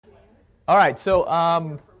All right,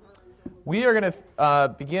 so we are going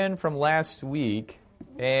to begin from last week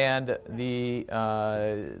and the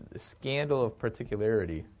scandal of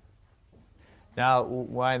particularity. Now,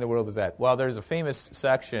 why in the world is that? Well, there's a famous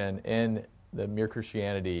section in the Mere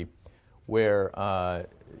Christianity where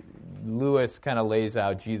Lewis kind of lays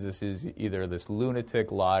out Jesus is either this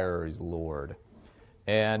lunatic, liar, or he's Lord.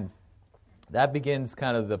 And that begins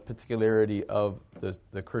kind of the particularity of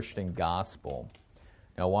the Christian gospel.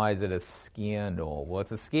 Now, why is it a scandal? Well,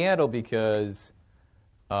 it's a scandal because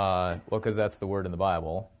that's the word in the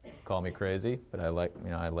Bible. Call me crazy, but I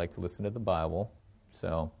like to listen to the Bible.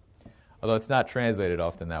 So, although it's not translated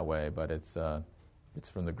often that way, but it's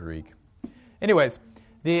from the Greek. Anyways,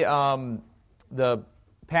 the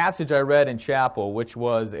passage I read in chapel, which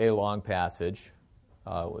was a long passage,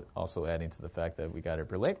 also adding to the fact that we got it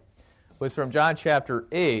pretty late, was from John chapter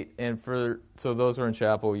 8. And so those who were in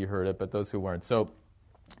chapel, you heard it, but those who weren't. So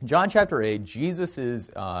John chapter 8, Jesus is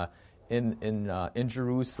in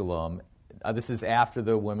Jerusalem. This is after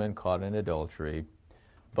the women caught in adultery.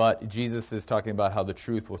 But Jesus is talking about how the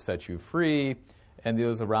truth will set you free. And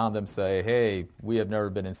those around them say, hey, we have never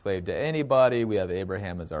been enslaved to anybody. We have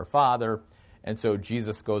Abraham as our father. And so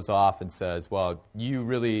Jesus goes off and says, well,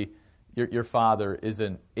 your father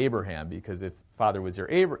isn't Abraham, because if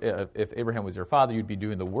Abraham was your father, you'd be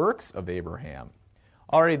doing the works of Abraham.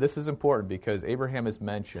 Already, this is important because Abraham is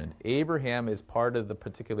mentioned. Abraham is part of the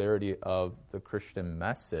particularity of the Christian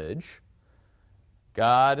message.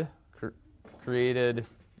 God created,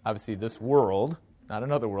 obviously, this world, not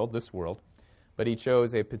another world, this world, but he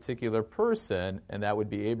chose a particular person, and that would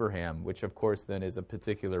be Abraham, which, of course, then is a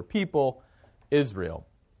particular people, Israel.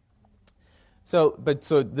 So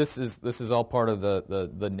this is all part of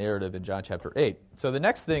the narrative in John chapter 8. So the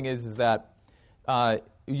next thing is that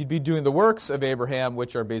you'd be doing the works of Abraham,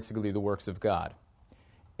 which are basically the works of God.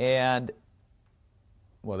 And,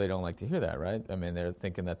 well, they don't like to hear that, right? I mean, they're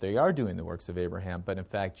thinking that they are doing the works of Abraham, but in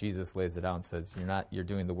fact, Jesus lays it out and says, you're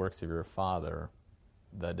doing the works of your father,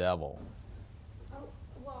 the devil. Oh,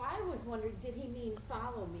 well, I was wondering, did he mean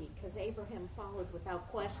follow me? Because Abraham followed without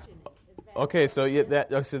questioning. Okay, so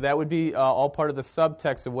that would be all part of the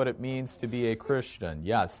subtext of what it means to be a Christian.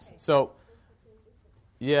 Yes. So,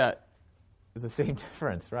 yeah, it's the same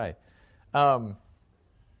difference, right?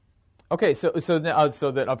 Okay, so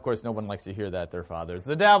that of course no one likes to hear that their father is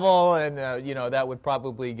the devil, and that would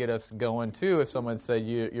probably get us going too if someone said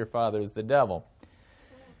your father is the devil.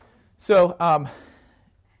 So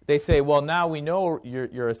they say, well, now we know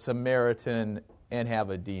you're a Samaritan and have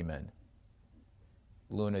a demon,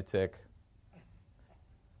 lunatic.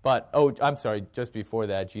 But, I'm sorry, just before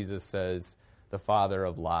that, Jesus says the father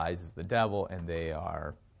of lies is the devil, and they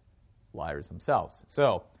are liars themselves.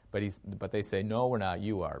 So, but they say, no, we're not,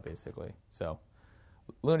 you are, basically. So,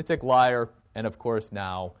 lunatic, liar, and of course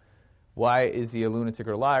now, why is he a lunatic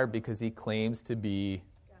or liar? Because he claims to be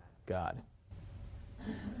God.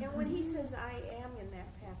 And when he says, I am in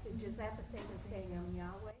that passage, is that the same as saying I'm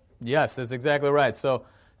Yahweh? Yes, that's exactly right. So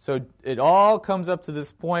it all comes up to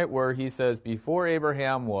this point where he says, before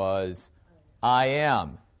Abraham was, I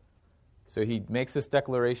am. So he makes this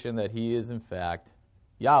declaration that he is, in fact,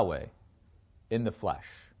 Yahweh in the flesh.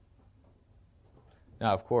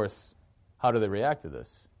 Now, of course, how do they react to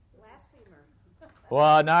this? Blasphemer.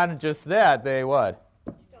 Well, not just that. They what?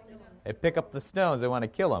 They pick up the stones. They want to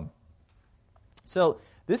kill him. So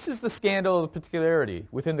this is the scandal of the particularity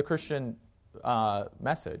within the Christian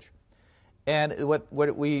message. And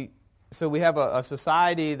we have a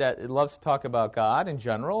society that loves to talk about God in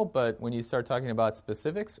general, but when you start talking about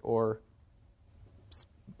specifics or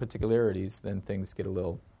particularities, then things get a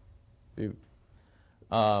little.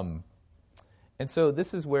 And so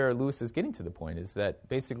this is where Lewis is getting to the point: is that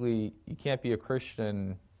basically you can't be a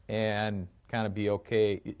Christian and kind of be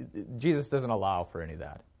okay. Jesus doesn't allow for any of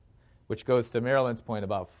that, which goes to Marilyn's point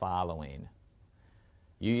about following.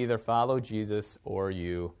 You either follow Jesus or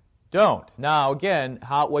you don't. Now, again,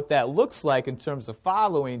 what that looks like in terms of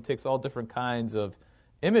following takes all different kinds of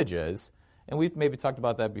images, and we've maybe talked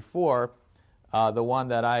about that before. The one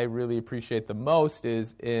that I really appreciate the most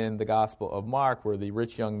is in the Gospel of Mark, where the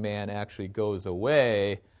rich young man actually goes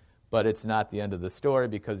away, but it's not the end of the story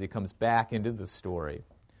because he comes back into the story.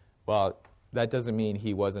 Well, that doesn't mean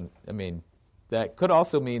he wasn't, that could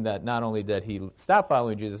also mean that not only did he stop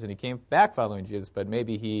following Jesus and he came back following Jesus, but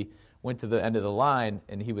maybe he went to the end of the line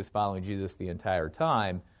and he was following Jesus the entire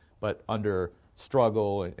time, but under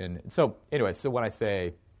struggle. And so, anyway, so when I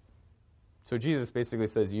say, so Jesus basically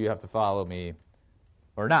says you have to follow me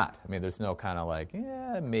or not. There's no kind of like,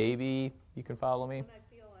 maybe you can follow me. When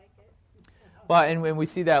I feel like it. Well, and when we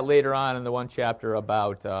see that later on in the one chapter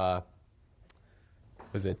about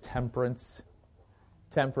was it temperance?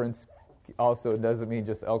 Temperance also doesn't mean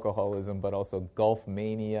just alcoholism, but also golf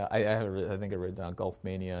mania. I think I wrote down golf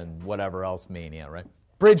mania and whatever else mania, right?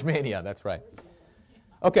 Bridge mania, that's right.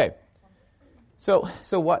 Okay. So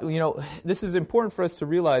what, this is important for us to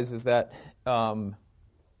realize is that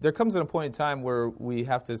there comes a point in time where we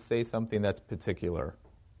have to say something that's particular,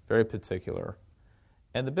 very particular.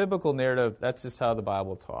 And the biblical narrative, that's just how the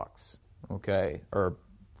Bible talks, okay? Or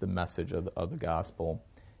the message of the gospel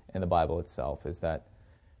and the Bible itself is that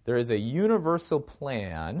there is a universal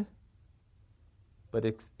plan, but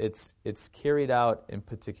it's carried out in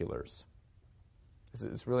particulars.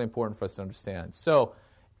 It's really important for us to understand. So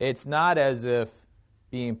it's not as if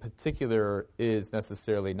being particular is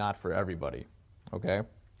necessarily not for everybody, okay?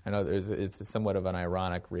 I know it's somewhat of an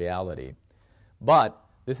ironic reality. But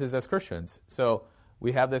this is as Christians. So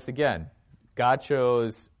we have this again. God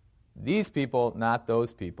chose these people, not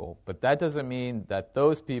those people. But that doesn't mean that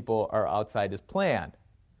those people are outside His plan.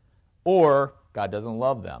 Or God doesn't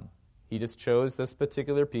love them. He just chose this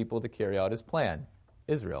particular people to carry out His plan.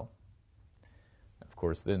 Israel. Of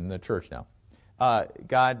course, then the church now.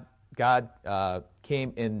 God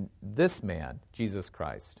came in this man, Jesus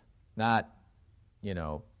Christ, not,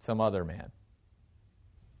 some other man.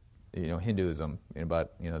 Hinduism,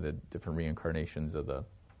 about, the different reincarnations of the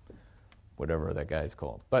whatever that guy's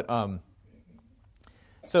called. But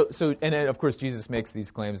so and then of course Jesus makes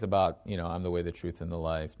these claims about, I'm the way, the truth, and the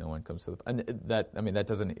life. No one comes to the and that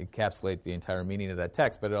doesn't encapsulate the entire meaning of that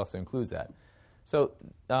text, but it also includes that. So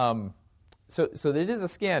it is a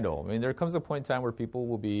scandal. There comes a point in time where people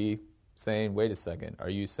will be saying, "Wait a second, are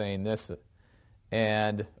you saying this?"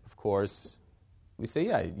 And of course, we say,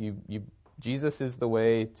 "Yeah, Jesus is the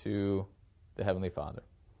way to the Heavenly Father.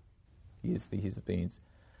 He's the means."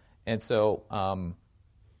 And so,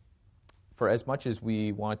 for as much as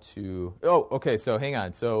we want to... Oh, okay, so hang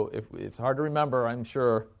on. So it's hard to remember, I'm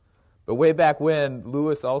sure, but way back when,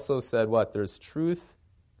 Lewis also said what? There's truth.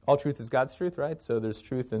 All truth is God's truth, right? So there's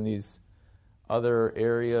truth in these other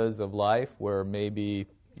areas of life where maybe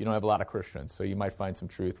you don't have a lot of Christians. So you might find some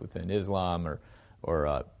truth within Islam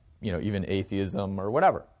or even atheism or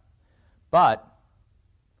whatever. But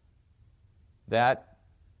that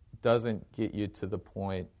doesn't get you to the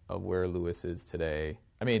point of where Lewis is today.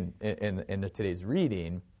 In today's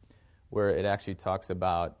reading, where it actually talks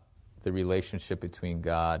about the relationship between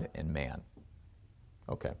God and man.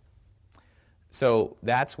 Okay. So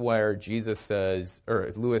that's where Jesus says,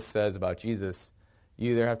 or Lewis says about Jesus,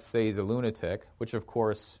 you either have to say he's a lunatic, which of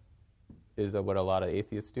course is what a lot of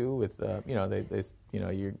atheists do with,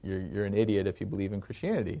 you're an idiot if you believe in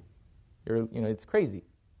Christianity. It's crazy.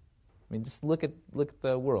 Just look at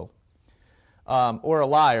the world. Or a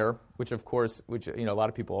liar, which a lot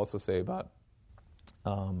of people also say about,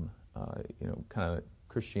 kind of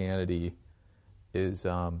Christianity is,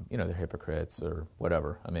 they're hypocrites or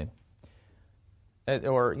whatever.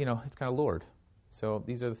 Or it's kind of Lord. So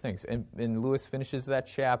these are the things. And Lewis finishes that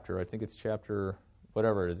chapter. I think it's chapter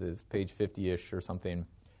whatever it is page 50-ish or something,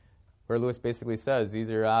 where Lewis basically says these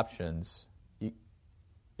are your options.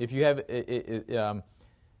 If you have,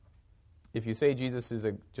 if you say Jesus is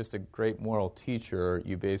just a great moral teacher,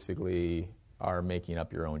 you basically are making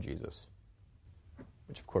up your own Jesus.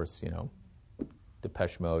 Which, of course,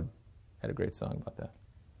 Depeche Mode had a great song about that.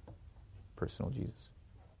 Personal Jesus.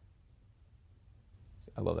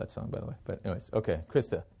 I love that song, by the way. But anyways, okay,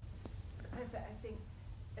 Krista. I think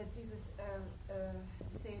Jesus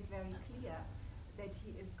said very clear that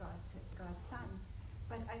He is God's Son.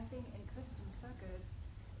 But I think in Christian circles,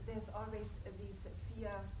 there's always this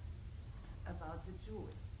fear about the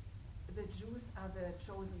Jews. The Jews are the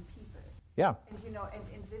chosen people. Yeah. And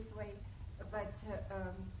in this way, but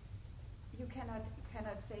you cannot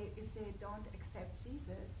say if they don't accept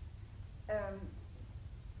Jesus,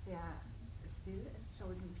 they are still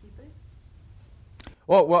chosen people.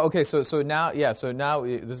 Well, okay. So now this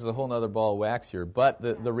is a whole other ball of wax here. But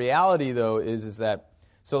the reality though is that.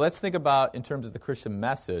 So let's think about, in terms of the Christian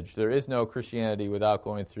message, there is no Christianity without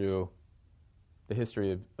going through the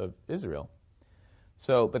history of Israel.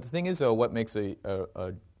 So, but the thing is, though, what makes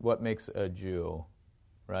a Jew,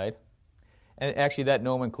 right? And actually, that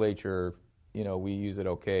nomenclature, we use it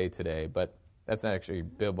okay today, but that's not actually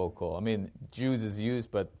biblical. Jews is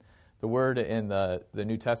used, but the word in the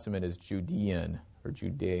New Testament is Judean or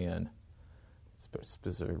Judean,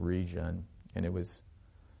 specific region, and it was.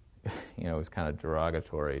 It was kind of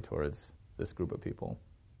derogatory towards this group of people.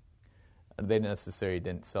 They necessarily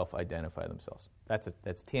didn't self-identify themselves. That's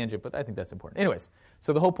tangent, but I think that's important. Anyways,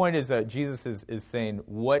 so the whole point is that Jesus is saying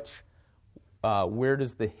where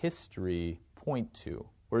does the history point to?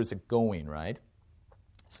 Where is it going, right?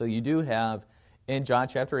 So you do have, in John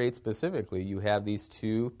chapter 8 specifically, you have these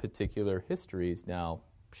two particular histories now,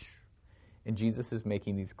 and Jesus is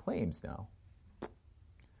making these claims now.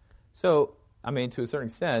 So, I mean, to a certain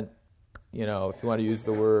extent, you know, if you want to use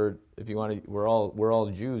the word, if you want to, we're all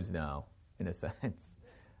Jews now, in a sense.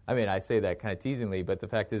 I mean, I say that kind of teasingly, but the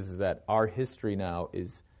fact is that our history now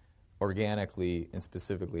is organically and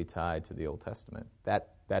specifically tied to the Old Testament.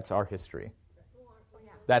 That's our history.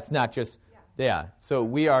 That's not just, yeah. So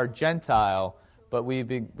we are Gentile, but we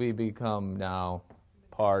become now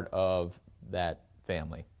part of that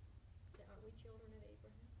family. Aren't we children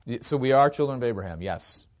of Abraham? So we are children of Abraham,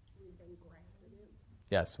 yes.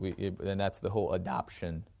 Yes, and that's the whole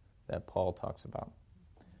adoption that Paul talks about.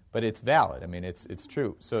 But it's valid. I mean, it's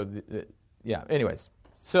true. So, yeah, anyways.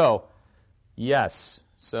 So, yes.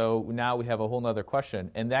 So now we have a whole other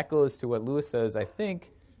question. And that goes to what Lewis says, I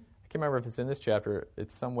think, I can't remember if it's in this chapter,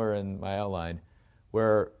 it's somewhere in my outline,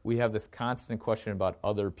 where we have this constant question about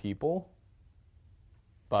other people.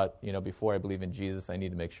 But, you know, before I believe in Jesus, I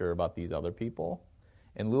need to make sure about these other people.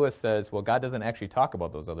 And Lewis says, well, God doesn't actually talk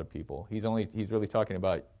about those other people. He's really talking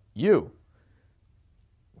about you.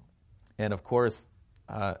 And of course,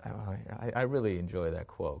 I really enjoy that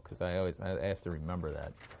quote because I have to remember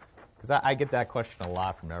that. Because I get that question a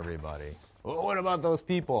lot from everybody. Well, what about those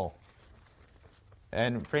people?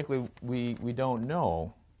 And frankly, we don't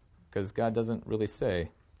know because God doesn't really say.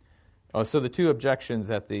 Oh, so the two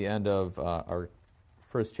objections at the end of our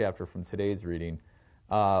first chapter from today's reading.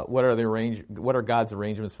 What are God's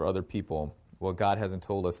arrangements for other people? Well, God hasn't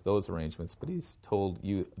told us those arrangements, but He's told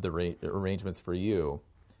you the arrangements for you.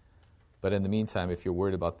 But in the meantime, if you're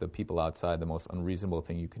worried about the people outside, the most unreasonable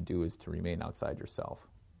thing you can do is to remain outside yourself,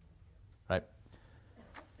 right?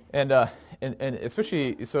 And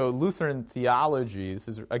especially so Lutheran theology. This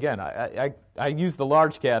is again, I use the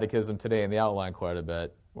large catechism today in the outline quite a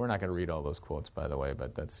bit. We're not going to read all those quotes, by the way,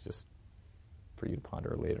 but that's just for you to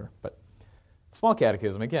ponder later. But small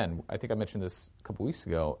catechism, again, I think I mentioned this a couple weeks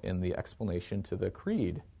ago in the explanation to the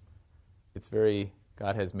creed. It's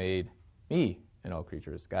God has made me and all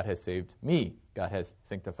creatures. God has saved me. God has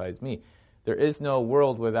sanctifies me. There is no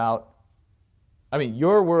world without,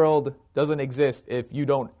 your world doesn't exist if you're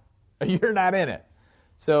not in it.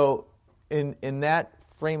 So in that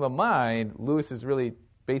frame of mind, Lewis is really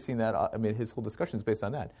basing that, his whole discussion is based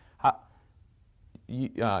on that.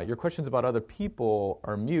 Your questions about other people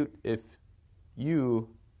are mute if you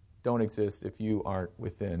don't exist, if you aren't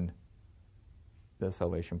within the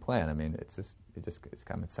salvation plan. It's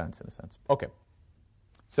common sense in a sense. Okay.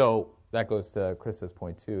 So that goes to Chris's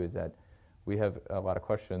point too, is that we have a lot of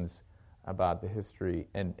questions about the history,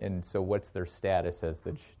 and so what's their status as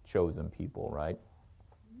the chosen people, right?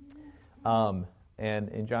 And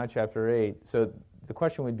in John chapter 8, so the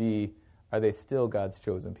question would be, are they still God's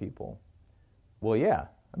chosen people? Well, yeah.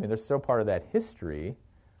 They're still part of that history.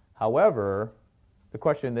 However, the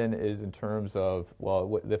question then is in terms of,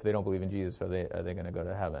 well, if they don't believe in Jesus, are they going to go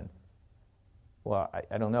to heaven? Well,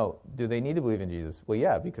 I don't know. Do they need to believe in Jesus? Well,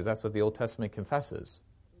 yeah, because that's what the Old Testament confesses.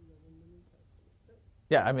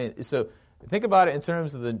 Yeah, so think about it in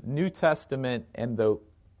terms of the New Testament and the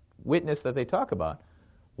witness that they talk about.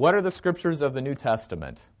 What are the scriptures of the New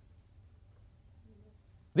Testament?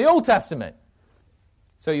 The Old Testament.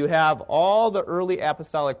 So you have all the early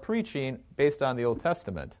apostolic preaching based on the Old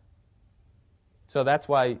Testament. So that's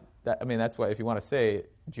why if you want to say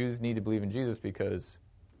Jews need to believe in Jesus because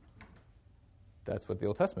that's what the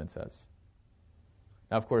Old Testament says.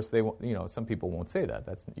 Now, of course, some people won't say that.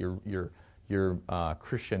 That's you're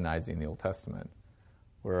Christianizing the Old Testament.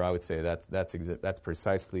 Where I would say that's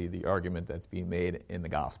precisely the argument that's being made in the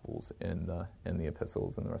Gospels, in the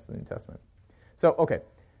epistles, and the rest of the New Testament. So okay.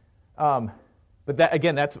 But that,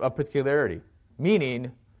 again, that's a particularity.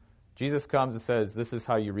 Meaning, Jesus comes and says, this is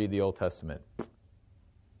how you read the Old Testament.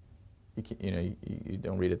 You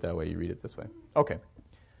don't read it that way, you read it this way. Okay.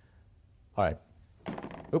 All right.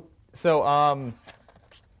 So, all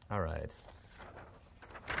right.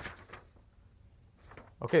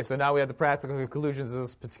 Okay, so now we have the practical conclusions of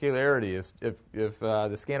this particularity. If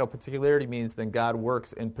the scandal particularity means then God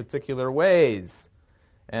works in particular ways.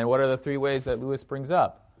 And what are the three ways that Lewis brings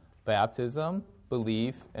up? Baptism,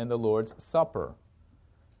 belief, and the Lord's Supper.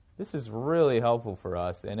 This is really helpful for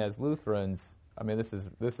us. And as Lutherans,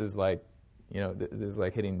 this is like, this is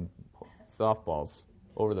like hitting softballs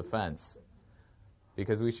over the fence,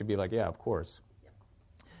 because we should be like, yeah, of course.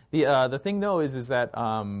 The thing though is that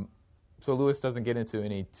so Lewis doesn't get into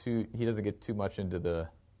he doesn't get too much into the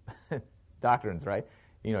doctrines, right?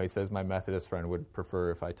 He says my Methodist friend would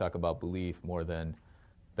prefer if I talk about belief more than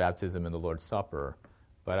baptism and the Lord's Supper.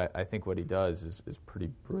 But I think what he does is pretty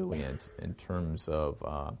brilliant in terms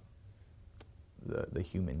of the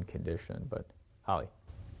human condition. But Holly?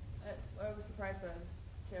 I was surprised by this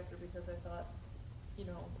chapter because I thought,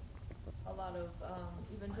 a lot of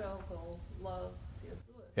evangelicals love C.S.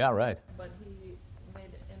 Lewis. Yeah, right. But he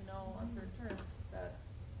made it in no uncertain terms that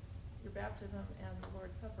your baptism and the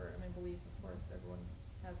Lord's Supper, belief, of course, everyone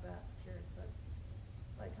has that shared, but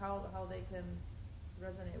like how they can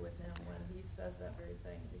resonate with him when he says that very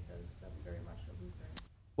thing, because that's very much a Lutheran.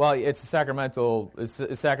 Well, it's sacramental. It's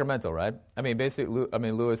sacramental, right? Basically,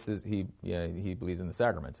 Lewis he believes in the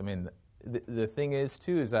sacraments. The thing is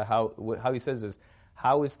too is that how he says is,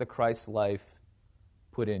 how is the Christ life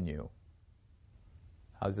put in you?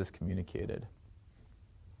 How is this communicated?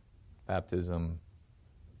 Baptism,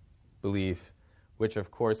 belief, which of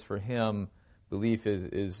course for him, belief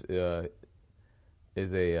is a.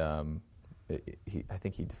 I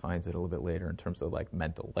think he defines it a little bit later in terms of like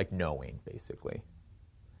mental, like knowing, basically.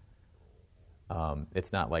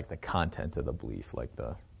 It's not like the content of the belief, like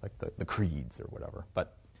the creeds or whatever.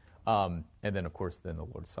 But and then of course then the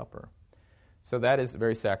Lord's Supper. So that is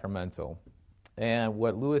very sacramental. And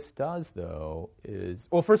what Lewis does though is,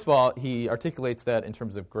 well, first of all, he articulates that in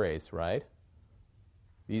terms of grace, right?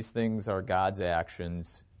 These things are God's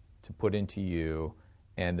actions to put into you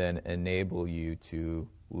and then enable you to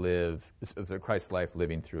live the Christ life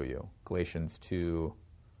living through you. Galatians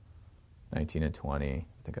 2:19 and 20. I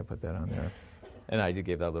think I put that on there. And I just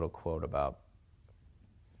gave that little quote about,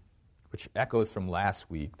 which echoes from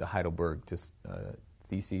last week, the Heidelberg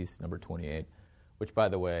Theses, number 28, which, by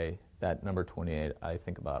the way, that number 28 I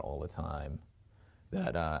think about all the time.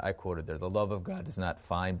 That I quoted there, the love of God does not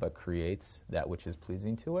find but creates that which is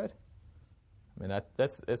pleasing to it.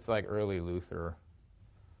 It's like early Luther,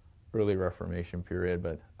 early Reformation period,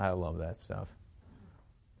 but I love that stuff.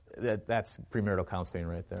 That's premarital counseling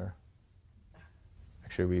right there.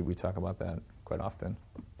 Actually, we talk about that quite often,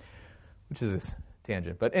 which is this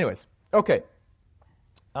tangent. But anyways, okay.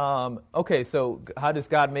 So how does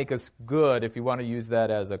God make us good, if you want to use that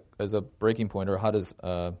as a breaking point, or how does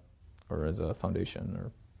or as a foundation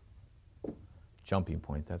or jumping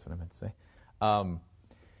point? That's what I meant to say.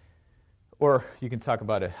 Or you can talk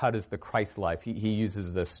about it. How does the Christ life? He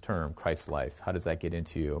uses this term, Christ life. How does that get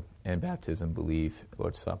into you? And baptism, belief,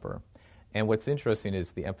 Lord's Supper. And what's interesting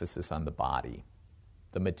is the emphasis on the body,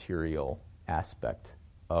 the material aspect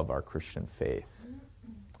of our Christian faith,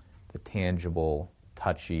 the tangible,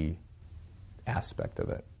 touchy aspect of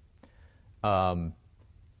it.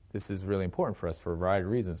 This is really important for us for a variety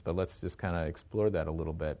of reasons, but let's just kind of explore that a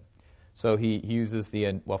little bit. So he uses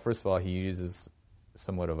first of all, he uses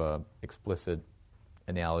somewhat of a explicit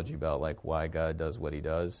analogy about like why God does what he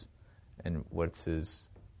does and what's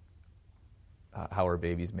how are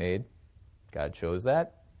babies made. God chose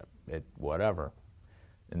that, whatever.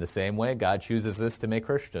 In the same way, God chooses this to make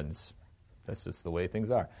Christians. That's just the way things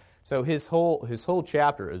are. So his whole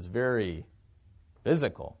chapter is very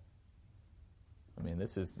physical.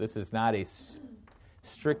 This is not a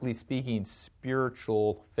strictly speaking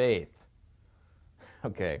spiritual faith.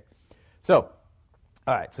 Okay, so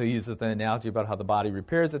all right. So he uses the analogy about how the body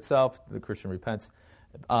repairs itself, the Christian repents,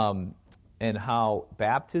 and how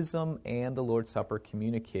baptism and the Lord's Supper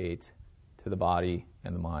communicate to the body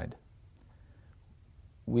and the mind.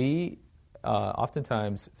 We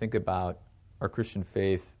oftentimes think about our Christian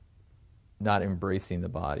faith not embracing the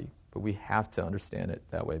body, but we have to understand it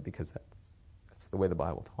that way because that's the way the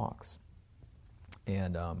Bible talks,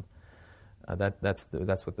 and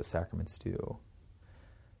that's what the sacraments do.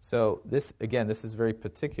 So this is very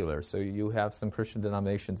particular. So you have some Christian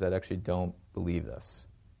denominations that actually don't believe this.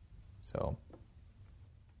 So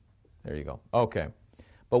there you go. Okay.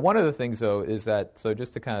 But one of the things, though, is that, so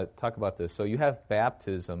just to kind of talk about this, so you have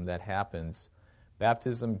baptism that happens.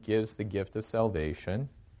 Baptism gives the gift of salvation,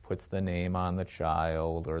 puts the name on the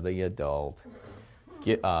child or the adult,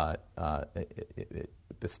 it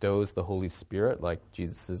bestows the Holy Spirit, like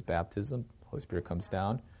Jesus' baptism. The Holy Spirit comes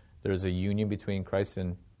down. There's a union between Christ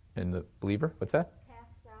and the believer. What's that?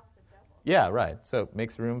 Casts out the devil. Yeah, right. So it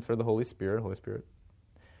makes room for the Holy Spirit.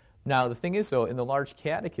 Now, the thing is, though, in the Large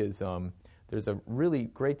Catechism, there's a really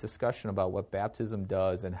great discussion about what baptism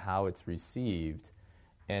does and how it's received.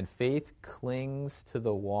 And faith clings to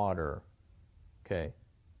the water. Okay.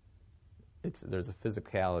 There's a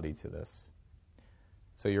physicality to this.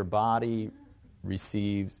 So your body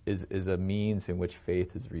is a means in which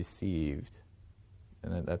faith is received.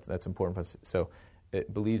 And that's important for us. So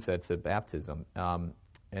it believes that's a baptism. And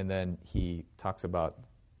then he talks about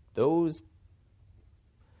those,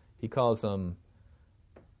 he calls them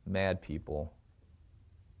mad people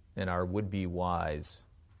and our would-be wise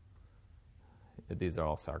these are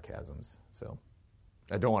all sarcasms. So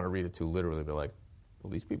I don't want to read it too literally, but like,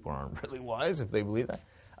 well, these people aren't really wise if they believe that.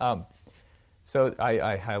 So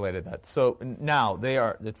I highlighted that. So now they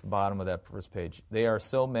are, it's the bottom of that first page. They are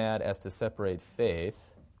so mad as to separate faith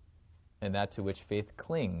and that to which faith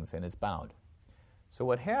clings and is bound. So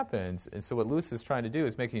what happens, and so what Lewis is trying to do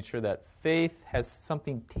is making sure that faith has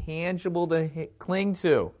something tangible to cling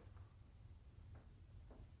to.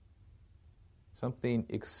 Something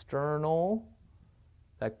external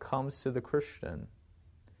that comes to the Christian.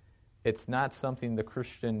 It's not something the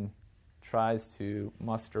Christian tries to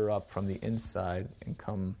muster up from the inside and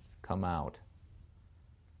come out.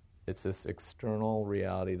 It's this external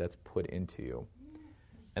reality that's put into you.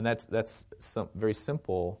 And that's very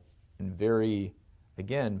simple and very,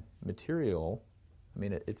 again, material. I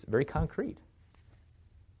mean, it's very concrete.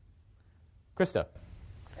 Krista.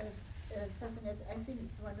 I think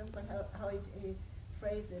it's wonderful how it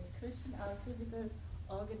phrases it. Christians are a physical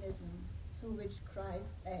organism through which Christ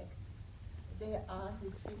acts. They are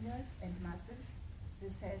his fingers and muscles, the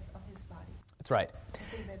cells of his body. That's right.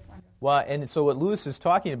 I think that's wonderful. Well, and so what Lewis is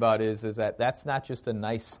talking about is that that's not just a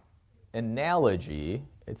nice analogy.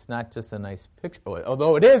 It's not just a nice picture.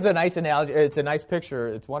 Although it is a nice analogy, it's a nice picture,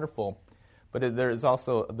 it's wonderful. But there's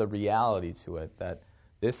also the reality to it that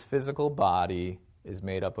this physical body is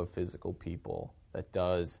made up of physical people that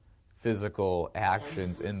does physical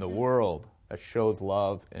actions in the world, that shows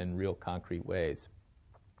love in real concrete ways.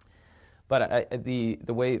 But the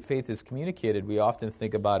way faith is communicated, we often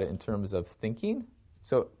think about it in terms of thinking.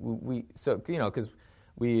 So because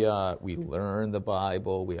we learn the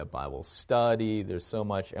Bible, we have Bible study. There's so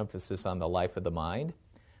much emphasis on the life of the mind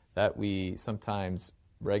that we sometimes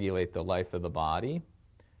regulate the life of the body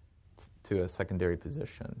to a secondary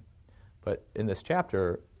position. But in this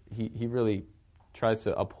chapter, he really tries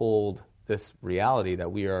to uphold this reality that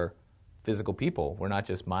we are physical people. We're not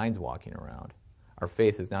just minds walking around. Our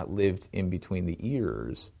faith is not lived in between the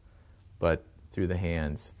ears, but through the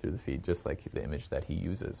hands, through the feet, just like the image that he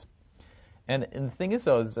uses. And the thing is,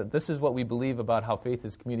 though, is that this is what we believe about how faith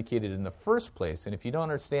is communicated in the first place. And if you don't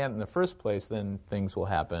understand it in the first place, then things will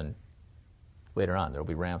happen later on. There will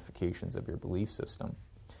be ramifications of your belief system.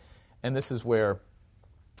 And this is where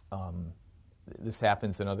this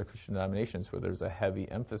happens in other Christian denominations, where there's a heavy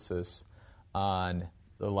emphasis on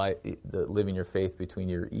the living your faith between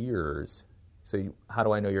your ears. So how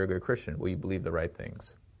do I know you're a good Christian? Well, you believe the right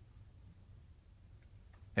things.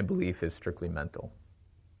 And belief is strictly mental.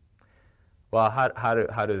 Well,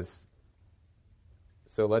 how does...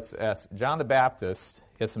 So let's ask, John the Baptist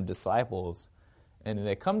has some disciples, and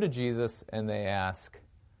they come to Jesus and they ask,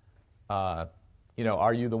 are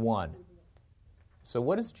you the one? So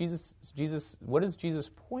what does Jesus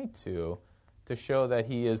point to show that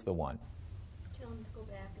he is the one? Tell them to go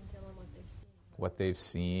back and tell them what they've seen. What they've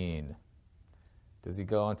seen. Does he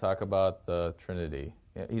go and talk about the Trinity?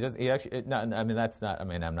 He does. He actually. That's not.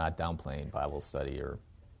 I'm not downplaying Bible study, or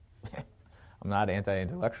I'm not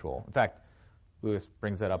anti-intellectual. In fact, Lewis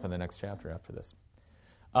brings that up in the next chapter after this.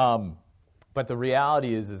 But the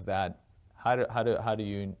reality is that how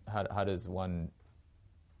does one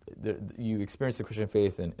you experience the Christian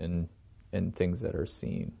faith in things that are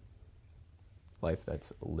seen, life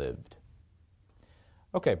that's lived.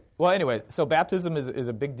 Okay. Well, anyway, so baptism is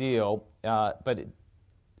a big deal,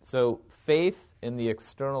 so faith and the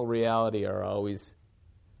external reality are always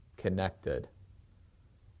connected.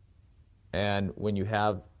 And when you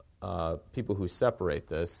have people who separate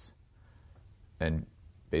this, and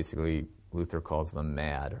basically Luther calls them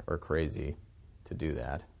mad or crazy to do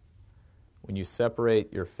that, when you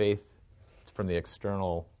separate your faith from the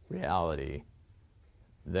external reality,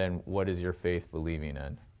 then what is your faith believing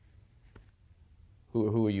in?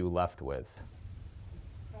 Who are you left with?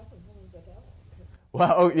 Probably only the devil.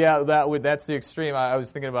 Well, that's the extreme. I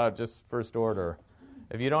was thinking about just first order.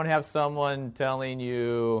 If you don't have someone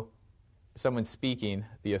speaking,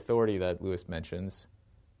 the authority that Lewis mentions,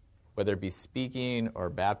 whether it be speaking or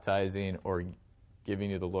baptizing or giving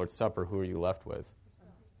you the Lord's Supper, who are you left with?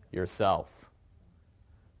 Yourself.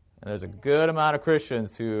 And there's a good amount of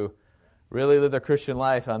Christians who really live their Christian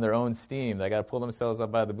life on their own steam. They got to pull themselves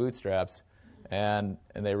up by the bootstraps, and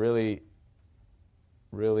they really,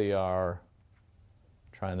 really are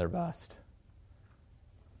trying their best.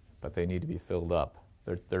 But they need to be filled up.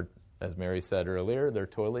 They're, as Mary said earlier, their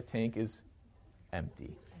toilet tank is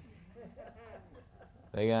empty.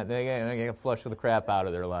 They got to flush the crap out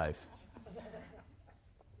of their life.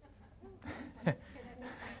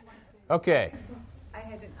 Okay. I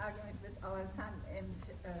had an argument with our son, and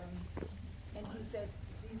he said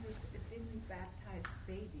Jesus didn't baptize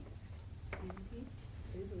babies, didn't he?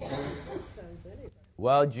 Jesus didn't baptize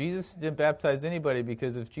Well, Jesus didn't baptize anybody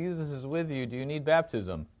because if Jesus is with you, do you need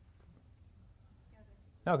baptism?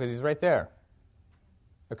 No, because he's right there.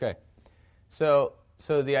 Okay. So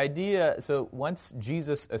the idea, so once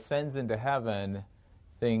Jesus ascends into heaven,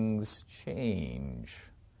 things change.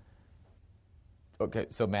 Okay,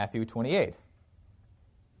 so Matthew 28.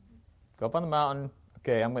 Go up on the mountain.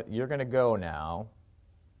 Okay, you're going to go now.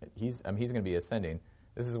 He's going to be ascending.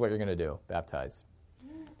 This is what you're going to do, baptize.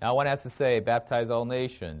 Now one has to say, baptize all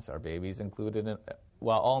nations. Are babies included in,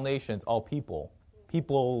 well, all nations, all people.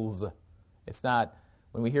 Peoples. It's not,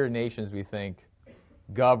 when we hear nations, we think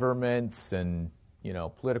governments and,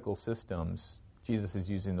 political systems. Jesus is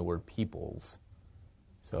using the word peoples.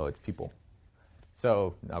 So it's people.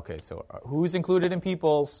 So, okay, so who's included in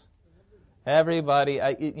peoples? Everybody.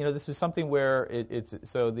 This is something where it's,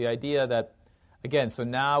 so the idea that, again, so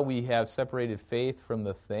now we have separated faith from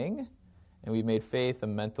the thing, and we've made faith a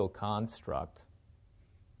mental construct.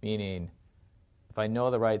 Meaning, if I know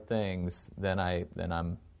the right things, then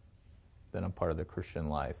I'm part of the Christian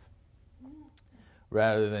life.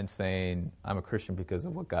 Rather than saying, I'm a Christian because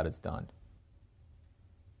of what God has done.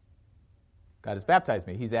 God has baptized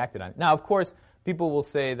me. He's acted on it. Now, of course, people will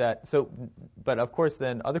say that, but of course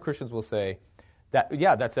then other Christians will say that,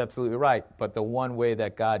 yeah, that's absolutely right, but the one way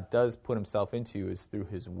that God does put himself into you is through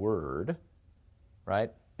his word,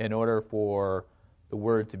 right? In order for the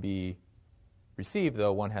word to be received,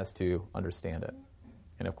 though, one has to understand it.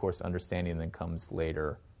 And of course, understanding then comes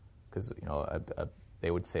later, because, they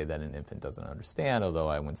would say that an infant doesn't understand, although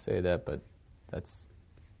I wouldn't say that, but that's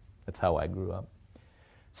how I grew up.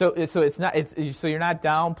 So it's not. So you're not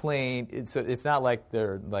downplaying. It's not like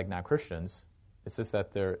they're like non-Christians. It's just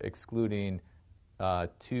that they're excluding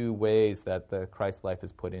two ways that the Christ life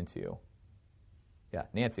is put into you. Yeah,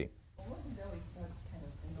 Nancy. What always kind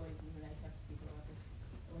of annoys me when I talk to people about this,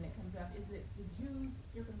 when it comes up, is that the Jews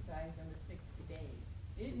circumcised on the sixth day.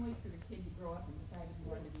 They didn't wait for the kid to grow up and decide if he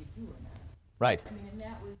wanted to be a Jew or not. Right. I mean, and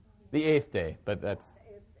that was The eighth day, but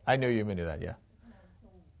I knew you knew that. Yeah.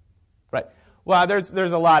 Right. Well, there's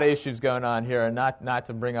a lot of issues going on here, and not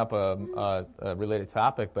to bring up a related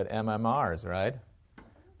topic, but MMRs, right?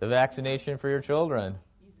 The vaccination for your children.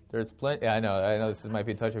 There's plenty. Yeah, I know this might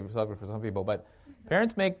be a touchy subject for some people, but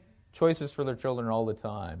parents make choices for their children all the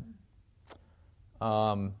time.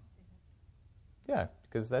 Yeah,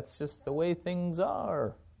 because that's just the way things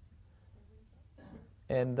are.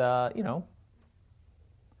 And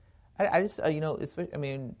I just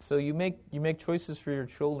so you make choices for your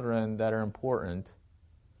children that are important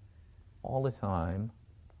all the time,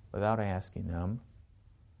 without asking them.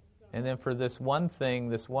 And then for this one thing,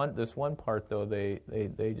 this one part though, they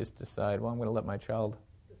just decide, well, I'm going to let my child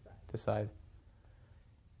decide.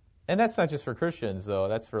 And that's not just for Christians though.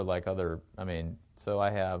 That's for like other. So I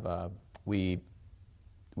have we've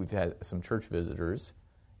had some church visitors,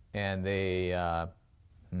 and they.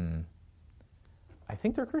 I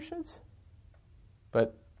think they're Christians,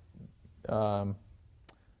 but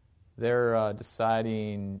they're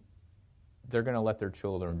deciding they're going to let their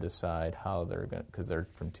children decide how they're going, because they're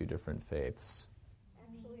from two different faiths.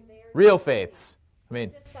 Actually, they're real faiths.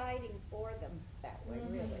 deciding for them that way,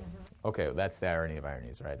 really. Okay, that's the irony of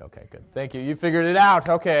ironies, right? Okay, good. Thank you. You figured it out.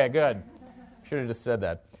 Okay, good. Should have just said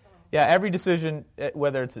that. Yeah, every decision,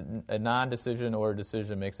 whether it's a non-decision or a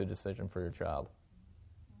decision, makes a decision for your child.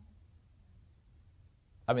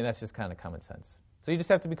 That's just kind of common sense. So you just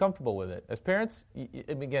have to be comfortable with it. As parents,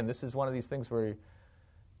 again, this is one of these things where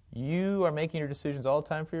you are making your decisions all the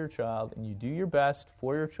time for your child, and you do your best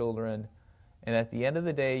for your children, and at the end of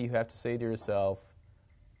the day, you have to say to yourself,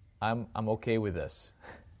 I'm okay with this.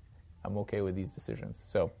 I'm okay with these decisions.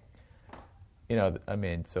 So,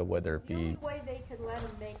 so whether it be... The only way they could let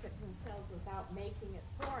them make it themselves without making it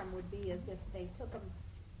for them would be as if they took them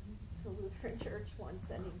to Lutheran Church once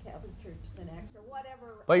and in Catholic Church the next, or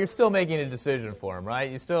whatever. But you're still making a decision for them, right?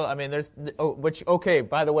 You still,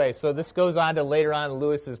 by the way, so this goes on to later on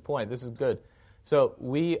Lewis's point. This is good. So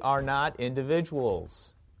we are not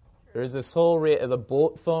individuals. There's this whole, the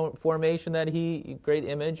boat formation that great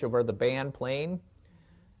image of where the band playing.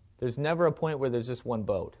 There's never a point where there's just one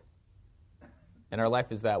boat. And our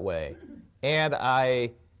life is that way. And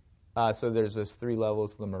so there's those three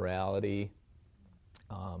levels of the morality.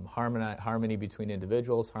 Harmony between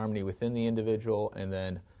individuals, harmony within the individual, and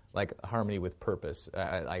then like harmony with purpose,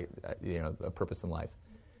 a purpose in life.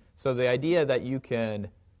 So the idea that you can,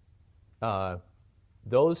 if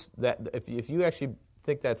you actually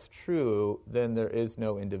think that's true, then there is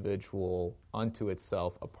no individual unto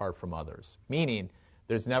itself apart from others. Meaning,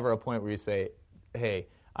 there's never a point where you say, "Hey,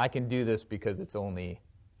 I can do this because it's only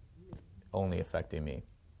affecting me."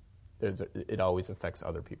 it always affects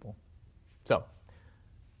other people. So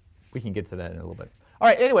we can get to that in a little bit. All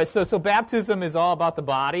right, anyway, so baptism is all about the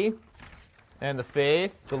body and the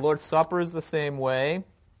faith. The Lord's Supper is the same way.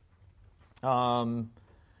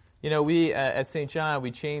 We at St. John,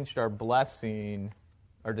 we changed our blessing,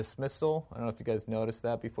 our dismissal. I don't know if you guys noticed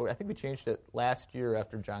that before. I think we changed it last year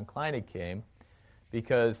after John Kleinig came,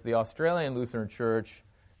 because the Australian Lutheran Church,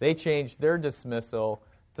 they changed their dismissal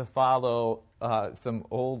to follow some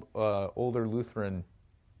older Lutheran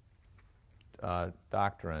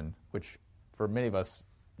doctrine, which for many of us,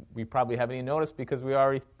 we probably haven't even noticed because we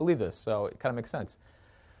already believe this, so it kind of makes sense.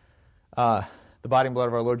 The body and blood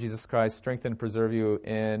of our Lord Jesus Christ strengthen and preserve you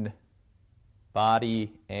in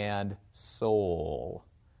body and soul.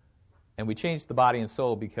 And we changed the body and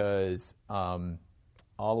soul because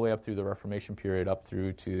all the way up through the Reformation period, up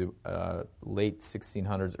through to late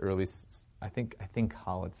 1600s, I think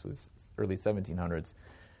Hollis was early 1700s,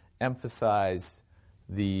 emphasized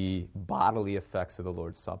the bodily effects of the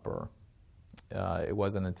Lord's Supper. It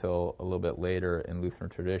wasn't until a little bit later in Lutheran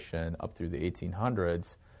tradition, up through the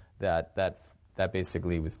 1800s, that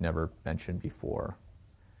basically was never mentioned before.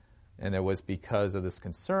 And it was because of this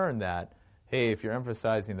concern that, hey, if you're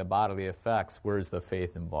emphasizing the bodily effects, where's the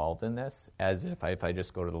faith involved in this? As if I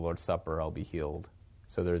just go to the Lord's Supper, I'll be healed.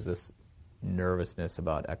 So there's this nervousness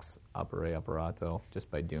about ex opere operato. Just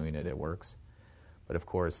by doing it, it works. But of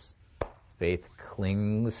course, faith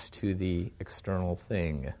clings to the external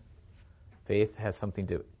thing. Faith has something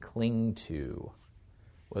to cling to,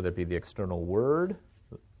 whether it be the external word,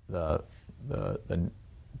 as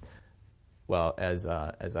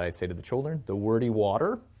I say to the children, the wordy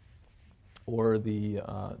water, or the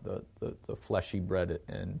fleshy bread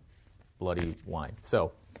and bloody wine.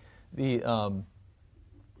 So, this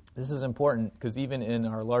is important because even in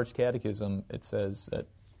our large catechism, it says that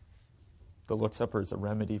the Lord's Supper is a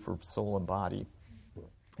remedy for soul and body,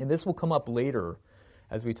 and this will come up later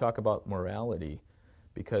as we talk about morality,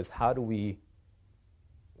 because how do we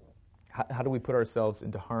put ourselves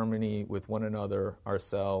into harmony with one another,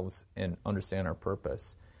 ourselves, and understand our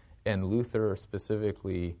purpose? And Luther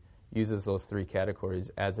specifically uses those three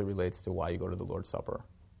categories as it relates to why you go to the Lord's Supper.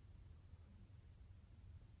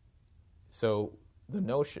 So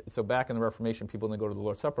back in the Reformation, people didn't go to the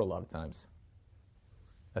Lord's Supper a lot of times.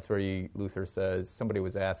 That's where Luther says, somebody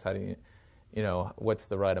was asked, how do what's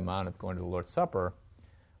the right amount of going to the Lord's Supper?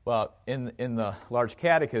 Well, in the large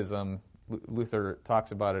catechism, Luther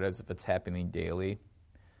talks about it as if it's happening daily.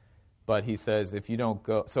 But he says if you don't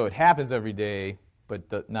go, so it happens every day,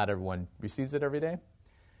 but not everyone receives it every day.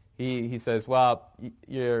 He says, well,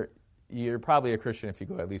 you're probably a Christian if you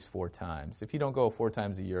go at least 4 times. If you don't go 4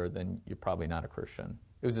 times a year, then you're probably not a Christian.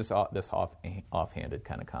 It was just this offhanded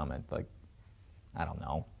kind of comment, like, I don't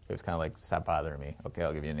know. It was kind of like, stop bothering me. Okay,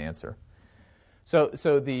 I'll give you an answer. So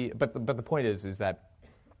the point is that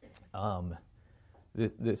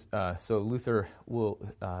so Luther will.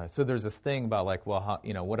 So there's this thing about like, well,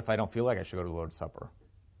 what if I don't feel like I should go to the Lord's Supper?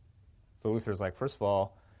 So Luther's like, first of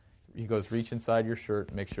all, he goes, reach inside your shirt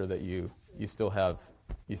and make sure that you still have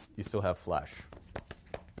flesh.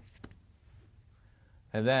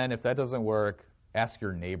 And then if that doesn't work, ask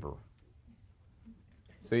your neighbor.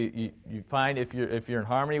 So you find if you're in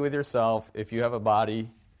harmony with yourself, if you have a body,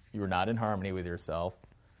 you are not in harmony with yourself.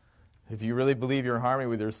 If you really believe you're in harmony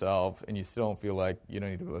with yourself and you still don't feel like you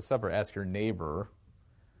don't need to go to supper, ask your neighbor,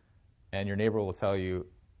 and your neighbor will tell you,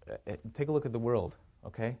 take a look at the world,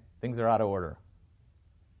 okay? Things are out of order.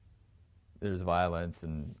 There's violence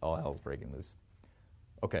and all hell's breaking loose.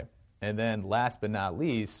 Okay, and then last but not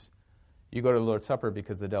least, you go to the Lord's Supper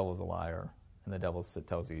because the devil's a liar, and the devil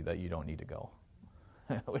tells you that you don't need to go,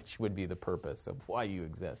 which would be the purpose of why you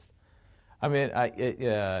exist. I mean,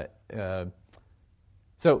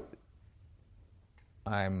 so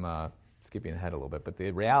I'm skipping ahead a little bit, but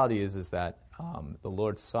the reality is that the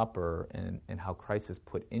Lord's Supper and how Christ is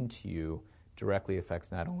put into you directly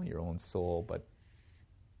affects not only your own soul, but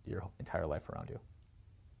your entire life around you.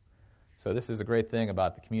 So this is a great thing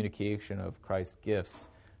about the communication of Christ's gifts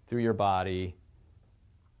through your body.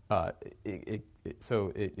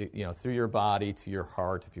 Through your body to your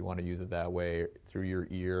heart, if you want to use it that way, through your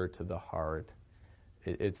ear to the heart.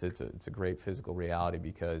 It's a great physical reality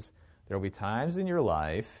because there will be times in your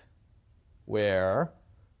life where,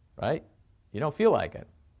 right, you don't feel like it,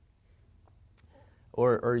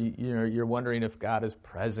 or you're wondering if God is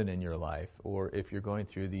present in your life, or if you're going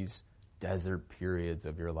through these desert periods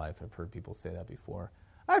of your life. I've heard people say that before.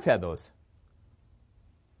 I've had those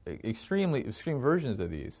extreme versions of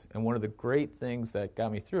these, and one of the great things that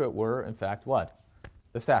got me through it were, in fact, what?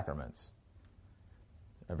 The sacraments.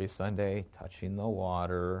 Every Sunday, touching the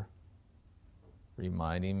water,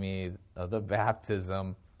 reminding me of the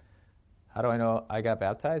baptism. How do I know I got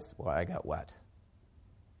baptized? Well, I got wet.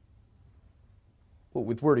 Well,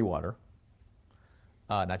 with wordy water.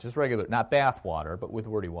 Not just regular, not bath water, but with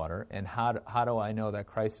wordy water. And how do I know that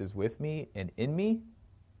Christ is with me and in me?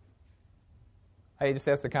 I just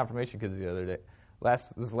asked the confirmation kids the other day,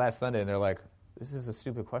 this last Sunday, and they're like, "This is a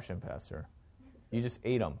stupid question, Pastor. You just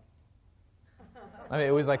ate them." I mean,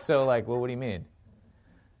 it was like, so, like, well, what do you mean?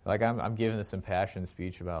 Like, I'm giving this impassioned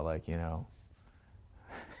speech about, like, you know,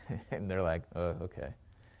 and they're like, okay.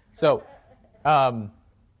 So, I'm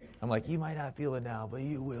like, you might not feel it now, but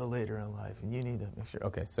you will later in life, and you need to make sure.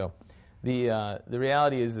 Okay, so the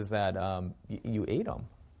reality is that you ate him.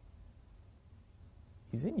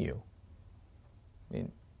 He's in you. I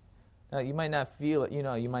mean, you might not feel it. You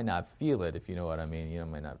know, you might not feel it, if you know what I mean. You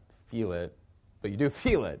might not feel it, but you do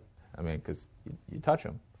feel it. I mean, because you touch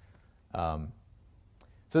him.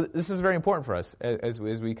 So this is very important for us as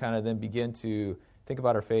we kind of then begin to think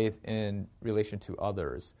about our faith in relation to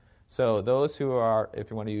others. So those who are, if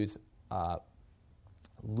you want to use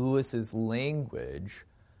Lewis's language,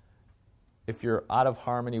 if you're out of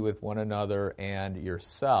harmony with one another and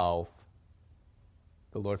yourself,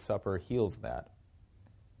 the Lord's Supper heals that.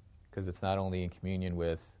 Because it's not only in communion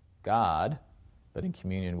with God, but in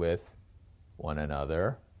communion with one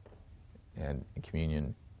another and in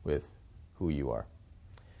communion with who you are.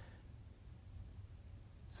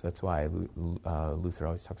 So that's why Luther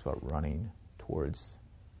always talks about running towards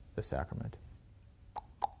the sacrament.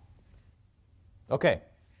 Okay.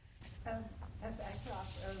 As I thought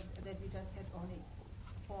that we just had only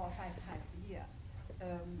 4 or 5 times a year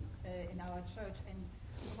in our church, and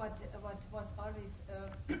what was always a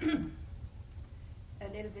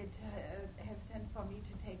little bit hesitant for me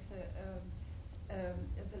to take the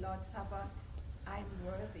Lord's Supper, I'm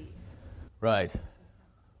worthy. Right.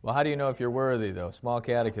 Well, how do you know if you're worthy, though? Small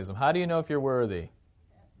catechism. How do you know if you're worthy?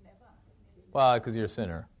 Never. Well, because you're a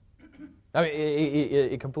sinner. I mean,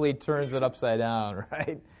 it completely turns it upside down,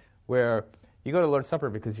 right? Where you go to Lord's Supper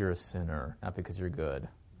because you're a sinner, not because you're good,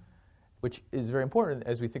 which is very important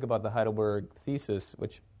as we think about the Heidelberg thesis,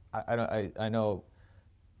 which I know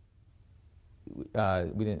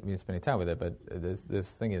we didn't spend any time with it, but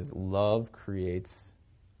this thing is love creates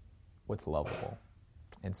what's lovable,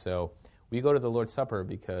 and so we go to the Lord's Supper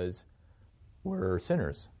because we're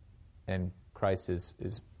sinners, and Christ is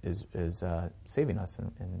saving us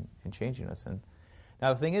and changing us. And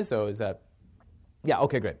now the thing is, though, is that, yeah,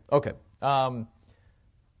 okay, great, okay.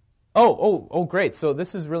 Great. So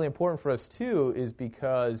this is really important for us too, is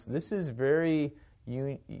because this is very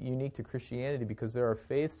unique to Christianity, because there are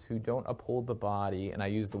faiths who don't uphold the body, and I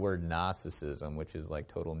use the word Gnosticism, which is like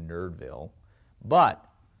total nerdville, but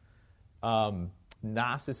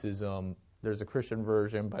Gnosticism, there's a Christian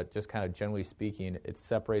version, but just kind of generally speaking, it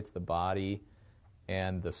separates the body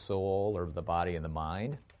and the soul, or the body and the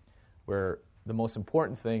mind, where the most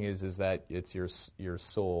important thing is that it's your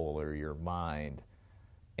soul or your mind,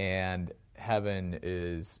 and heaven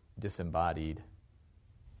is disembodied,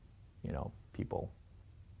 people.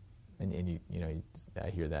 And I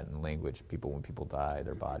hear that in language. People, when people die,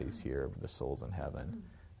 their bodies here, their souls in heaven.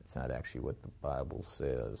 It's not actually what the Bible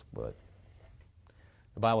says, but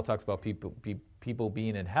the Bible talks about people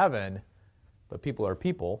being in heaven, but people are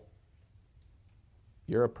people.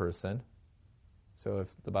 You're a person. So if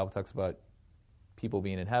the Bible talks about people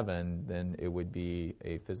being in heaven, then it would be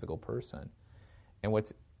a physical person. And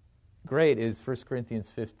what's great is 1 Corinthians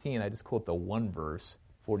 15. I just quote the one verse,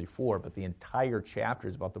 44, but the entire chapter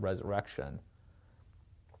is about the resurrection.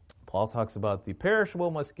 Paul talks about the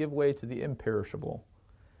perishable must give way to the imperishable.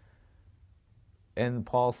 And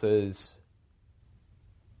Paul says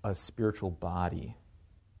a spiritual body.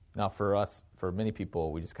 Now for us, for many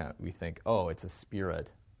people, we think, oh, it's a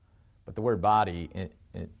spirit. But the word body it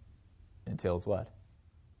entails what?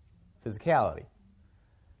 Physicality.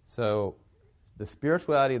 So the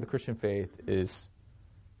spirituality of the Christian faith is,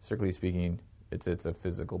 strictly speaking, it's a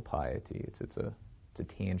physical piety. It's a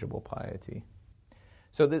tangible piety.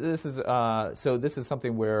 So this is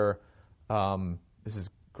something where this is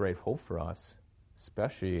great hope for us,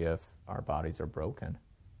 especially if our bodies are broken.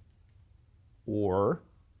 Or,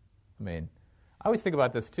 I always think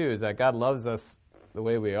about this too, is that God loves us the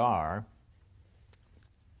way we are.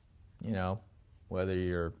 Whether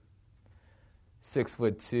you're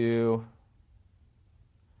 6'2",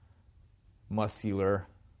 muscular,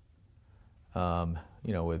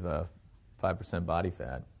 with a 5% body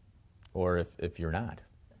fat, or if you're not,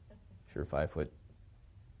 if you're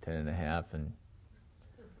 5'10.5" and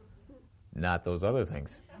not those other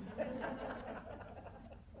things.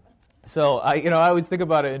 So I always think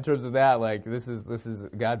about it in terms of that. Like this is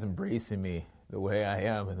God's embracing me the way I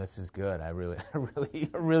am, and this is good. I really,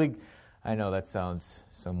 I know that sounds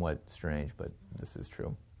somewhat strange, but this is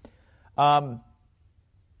true.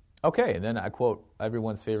 Okay, and then I quote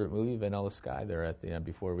everyone's favorite movie, Vanilla Sky, there at the end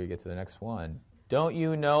before we get to the next one. Don't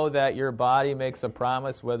you know that your body makes a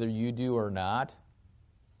promise whether you do or not?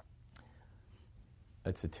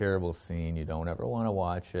 It's a terrible scene. You don't ever want to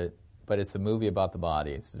watch it. But it's a movie about the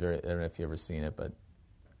body. I don't know if you've ever seen it, but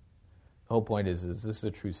the whole point is this is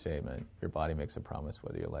a true statement. Your body makes a promise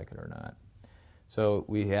whether you like it or not. So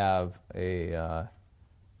we have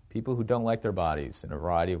people who don't like their bodies in a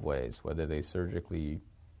variety of ways, whether they surgically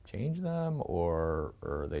change them or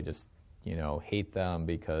they just hate them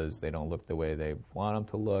because they don't look the way they want them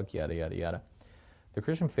to look, yada, yada, yada. The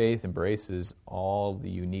Christian faith embraces all the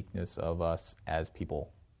uniqueness of us as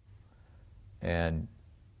people. And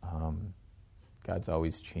God's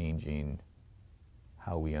always changing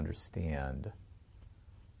how we understand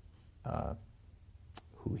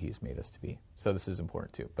who He's made us to be. So this is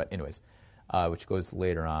important too. But anyways, which goes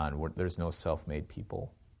later on, where there's no self-made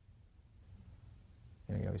people.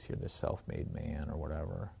 You always hear this self-made man or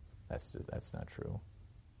whatever. That's not true.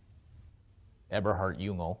 Eberhard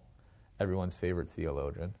Jungel, everyone's favorite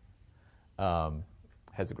theologian,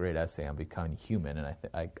 has a great essay on becoming human, and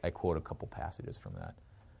I quote a couple passages from that.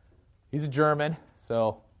 He's a German,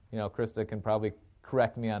 so Krista can probably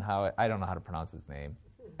correct me on how I don't know how to pronounce his name.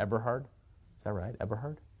 Eberhard, is that right?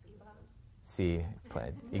 Eberhard? See,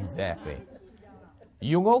 exactly.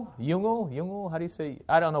 Jungel. How do you say?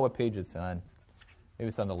 I don't know what page it's on. Maybe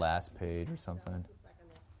it's on the last page or something.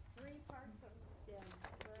 3 parts of the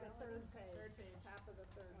third page, top of the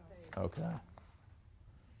third page. Okay.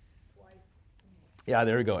 Yeah,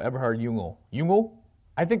 there we go. Eberhard Jungel. Jungel?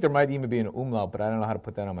 I think there might even be an umlaut, but I don't know how to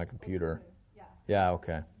put that on my computer. Yeah,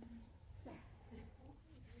 okay.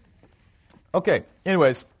 Okay,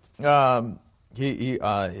 anyways, he's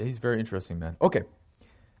a very interesting man. Okay.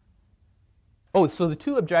 Oh, so the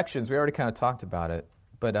 2 objections, we already kind of talked about it,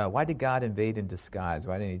 but why did God invade in disguise?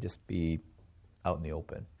 Why didn't He just be out in the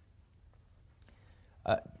open?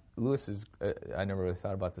 Lewis is, I never really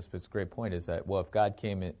thought about this, but it's a great point, is that, well, if God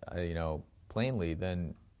came in, plainly,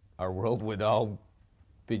 then our world would all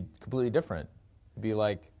be completely different. It'd be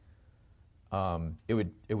like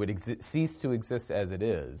it would cease to exist as it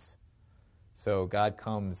is. So God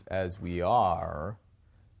comes as we are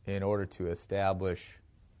in order to establish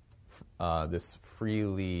this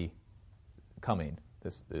freely coming.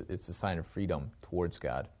 It's a sign of freedom towards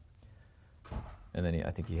God. And then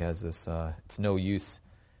I think he has this, it's no use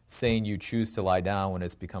saying you choose to lie down when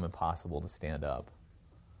it's become impossible to stand up.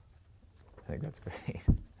 I think that's great.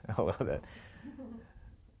 I love that.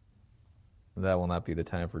 That will not be the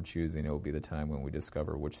time for choosing. It will be the time when we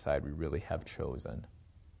discover which side we really have chosen.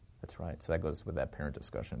 That's right. So that goes with that parent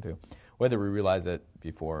discussion too. Whether we realize it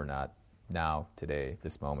before or not, now, today,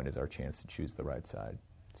 this moment is our chance to choose the right side.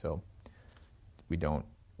 So we don't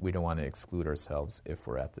want to exclude ourselves if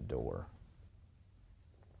we're at the door.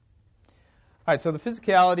 All right, so the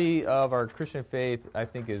physicality of our Christian faith, I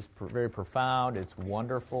think, is very profound. It's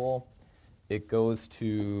wonderful. It goes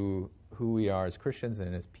to who we are as Christians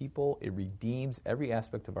and as people. It redeems every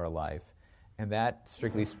aspect of our life. And that,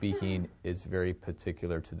 strictly speaking, is very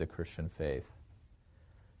particular to the Christian faith.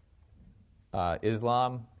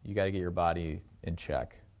 Islam, you got to get your body in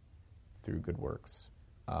check through good works.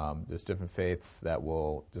 There's different faiths that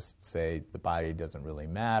will just say the body doesn't really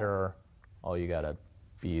matter. All you got to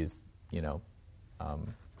be is,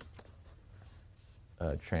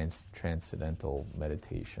 transcendental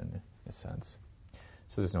meditation, in a sense.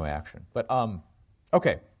 So there's no action. But,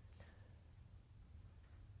 okay.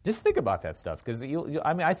 Just think about that stuff, because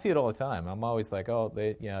I see it all the time. I'm always like,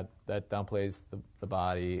 that downplays the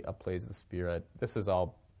body, upplays the spirit. This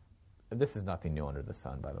is nothing new under the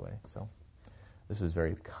sun, by the way. So this was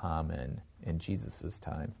very common in Jesus'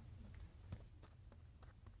 time.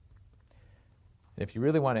 And if you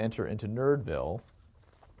really want to enter into Nerdville,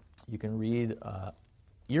 you can read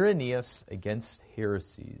Irenaeus Against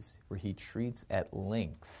Heresies, where he treats at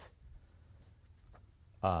length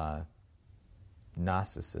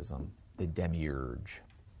Gnosticism, the demiurge.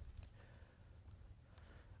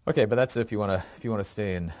 Okay, but that's if you want to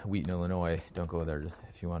stay in Wheaton, Illinois. Don't go there.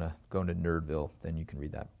 If you want to go into Nerdville, then you can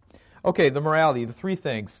read that. Okay, the morality, the 3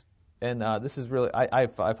 things, and this is really I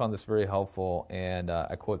found this very helpful, and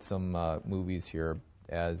I quote some movies here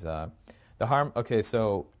as the harm. Okay,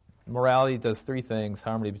 so morality does 3 things: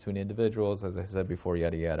 harmony between individuals, as I said before,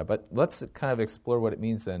 yada yada. But let's kind of explore what it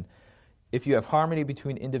means then. If you have harmony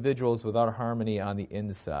between individuals without harmony on the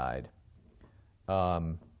inside,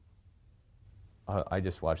 I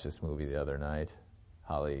just watched this movie the other night.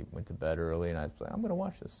 Holly went to bed early, and I was like, I'm going to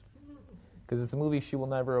watch this. Because it's a movie she will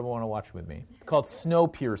never ever want to watch with me. It's called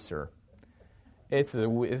Snowpiercer. It's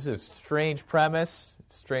a strange premise.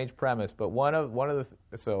 It's a strange premise, but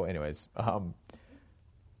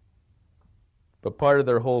but part of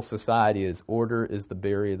their whole society is order is the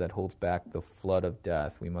barrier that holds back the flood of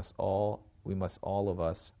death. We must all of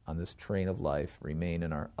us on this train of life remain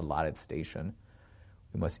in our allotted station.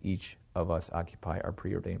 We must each of us occupy our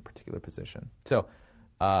preordained particular position. So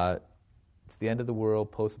it's the end of the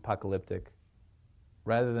world, post-apocalyptic.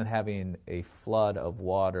 Rather than having a flood of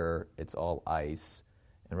water, it's all ice.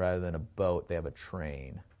 And rather than a boat, they have a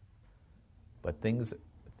train. But things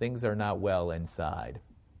are not well inside.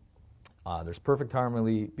 There's perfect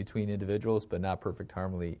harmony between individuals, but not perfect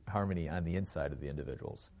harmony on the inside of the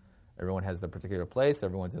individuals. Everyone has their particular place.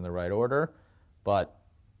 Everyone's in the right order. But,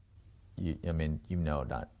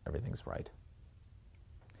 not everything's right.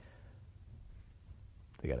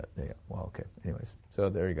 Well, okay. Anyways, so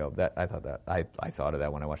there you go. I thought of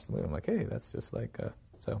that when I watched the movie. I'm like, hey, that's just like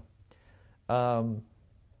so. Can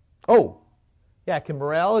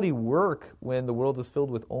morality work when the world is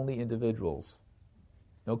filled with only individuals,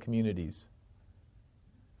 no communities?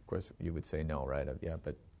 Of course, you would say no, right?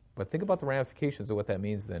 But think about the ramifications of what that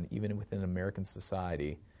means then, even within American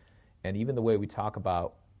society, and even the way we talk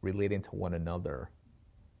about relating to one another.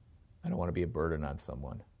 I don't want to be a burden on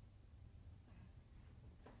someone.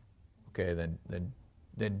 Okay, then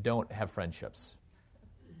don't have friendships.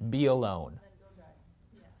 Be alone.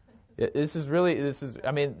 That's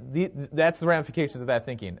the ramifications of that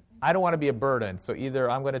thinking. I don't want to be a burden, so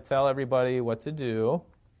either I'm going to tell everybody what to do,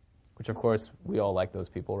 which of course we all like those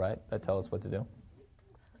people, right, that tell us what to do,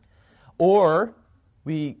 or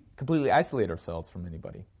we completely isolate ourselves from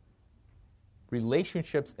anybody.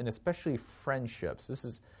 Relationships, and especially friendships.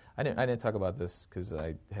 I didn't talk about this because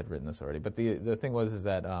I had written this already, but the thing is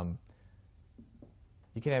that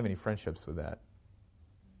you can't have any friendships with that.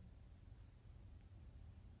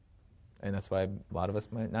 And that's why a lot of us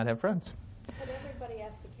might not have friends. But everybody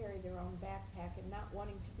has to carry their own backpack, and not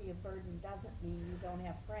wanting to be a burden doesn't mean you don't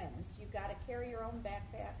have friends. You've got to carry your own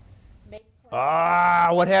backpack, make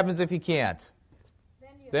plans. What happens if you can't?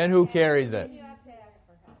 Then who carries it? Then you have to ask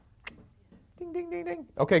for help. Ding, ding, ding, ding.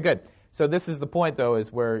 Okay, good. So this is the point, though,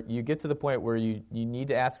 is where you get to the point where you need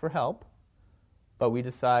to ask for help, but we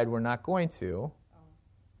decide we're not going to.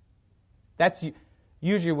 That's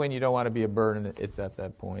usually when you don't want to be a burden. It's at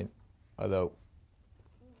that point. Although,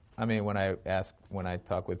 when I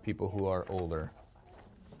talk with people who are older.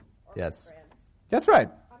 Yes. That's right.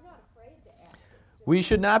 I'm not afraid to ask. We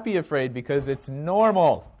should not be afraid because it's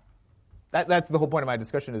normal. That's the whole point of my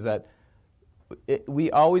discussion, is that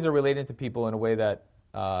we always are relating to people in a way that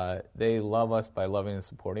they love us by loving and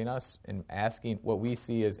supporting us. And asking, what we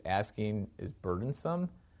see as asking is burdensome,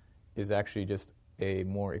 is actually just a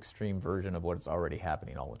more extreme version of what's already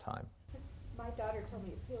happening all the time. My daughter told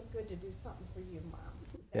me it feels good to do something for you, Mom.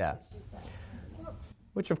 That's Yeah. what she said.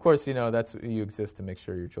 Which, of course, that's you exist to make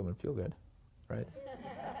sure your children feel good, right?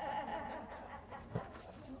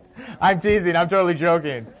 I'm teasing. I'm totally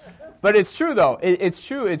joking. But it's true, though. It's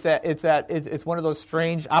true. It's one of those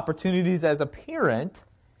strange opportunities as a parent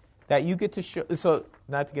that you get to show. So,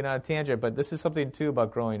 not to get on a tangent, but this is something, too,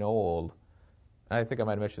 about growing old. I think I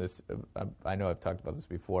might have mentioned this. I know I've talked about this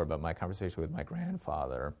before, but my conversation with my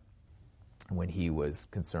grandfather, when he was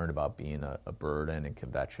concerned about being a burden in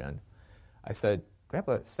convention, I said,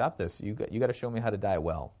 Grandpa, stop this. You got to show me how to die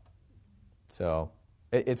well. So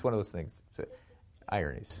it's one of those things. So,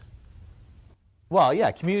 ironies. Well,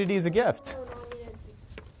 yeah, community is a gift.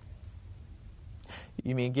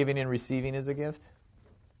 You mean giving and receiving is a gift?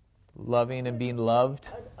 Loving and being loved?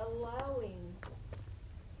 Allowing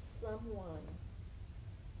someone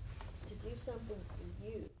to do something for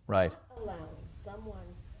you. Right. Allowing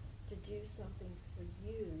someone to do something for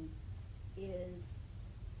you is...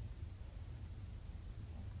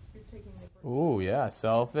 You're taking the Ooh, yeah.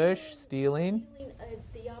 Selfish, stealing.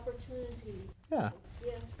 The opportunity, Yeah. a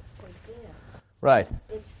gift for them. Right.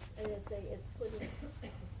 It's putting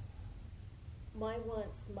my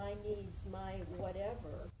wants, my needs, my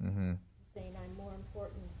whatever, Mm-hmm. saying I'm more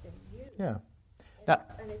important than you. Yeah.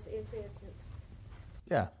 And it's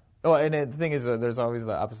Yeah. Oh, and the thing is, there's always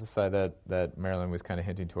the opposite side that Marilyn was kind of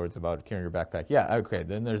hinting towards about carrying your backpack. Yeah, okay.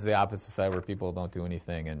 Then there's the opposite side where people don't do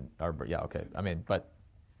anything and are, yeah, okay. But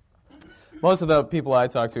most of the people I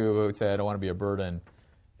talk to who would say I don't want to be a burden,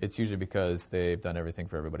 it's usually because they've done everything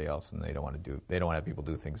for everybody else and they don't want to have people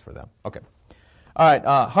do things for them. Okay. All right.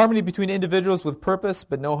 Harmony between individuals with purpose,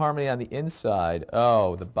 but no harmony on the inside.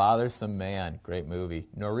 Oh, The Bothersome Man. Great movie.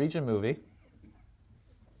 Norwegian movie.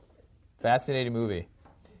 Fascinating movie.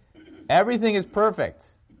 Everything is perfect.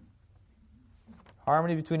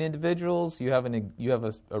 Harmony between individuals. You have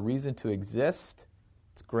a reason to exist.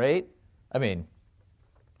 It's great. I mean,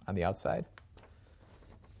 on the outside.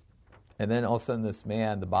 And then all of a sudden this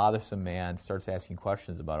man, the bothersome man, starts asking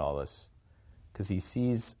questions about all this because he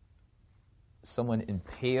sees someone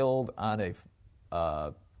impaled on a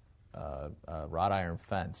wrought iron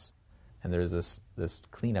fence, and there's this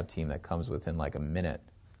cleanup team that comes within like a minute.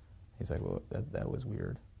 He's like, well, that was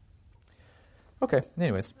weird. Okay,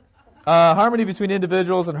 anyways. Harmony between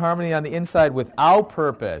individuals and harmony on the inside without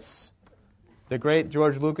purpose. The great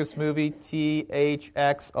George Lucas movie,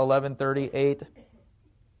 THX 1138.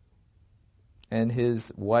 And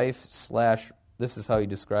his wife / this is how he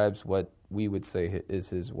describes what we would say is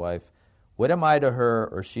his wife. What am I to her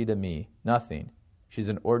or she to me? Nothing. She's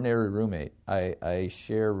an ordinary roommate. I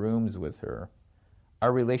share rooms with her.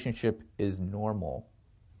 Our relationship is normal,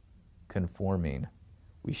 conforming.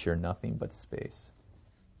 We share nothing but space.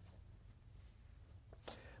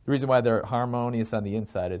 The reason why they're harmonious on the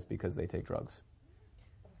inside is because they take drugs.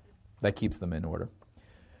 That keeps them in order.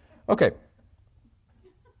 Okay.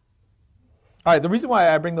 All right, the reason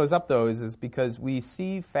why I bring those up, though, is because we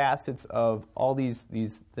see facets of all these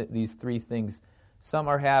three things. Some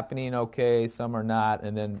are happening okay, some are not,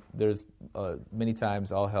 and then there's many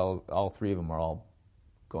times all three of them are all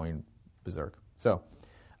going berserk. So,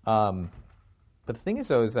 but the thing is,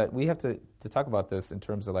 though, is that we have to talk about this in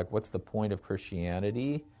terms of, like, what's the point of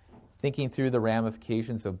Christianity? Thinking through the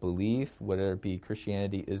ramifications of belief, whether it be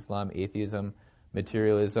Christianity, Islam, atheism,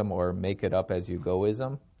 materialism, or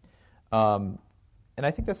make-it-up-as-you-goism. And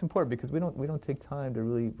I think that's important because we don't take time to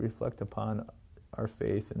really reflect upon our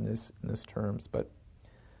faith in this terms, but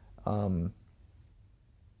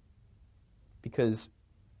because,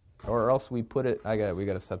 or else we put it. We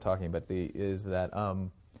got to stop talking. But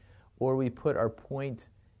or we put our point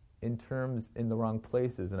in terms in the wrong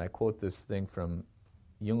places. And I quote this thing from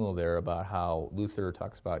Jungel there about how Luther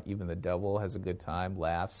talks about even the devil has a good time,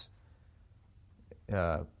 laughs.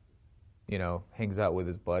 Hangs out with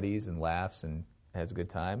his buddies and laughs and has a good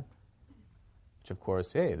time. Which, of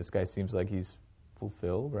course, hey, this guy seems like he's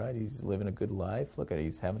fulfilled, right? He's living a good life. Look at it.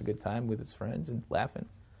 He's having a good time with his friends and laughing.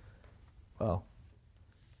 Well,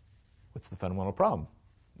 what's the fundamental problem?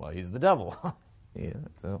 Well, he's the devil. Yeah.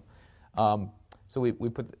 So we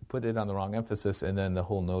put it on the wrong emphasis, and then the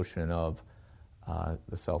whole notion of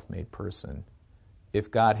the self-made person.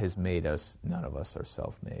 If God has made us, none of us are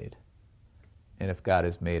self-made. And if God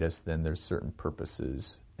has made us, then there's certain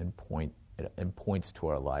purposes and points to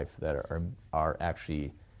our life that are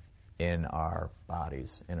actually in our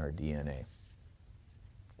bodies, in our DNA.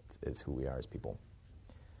 It's who we are as people.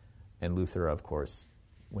 And Luther, of course,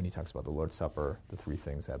 when he talks about the Lord's Supper, the three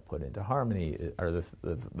things that put into harmony are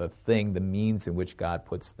the means in which God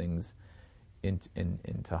puts things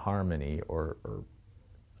into harmony or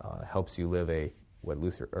helps you live what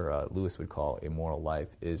Lewis would call a moral life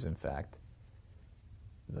is, in fact,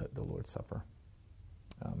 the Lord's Supper.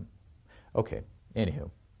 Okay, anywho.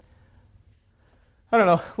 I don't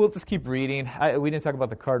know. We'll just keep reading. We didn't talk about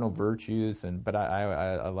the cardinal virtues, but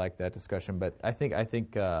I like that discussion. But I think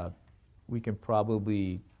we can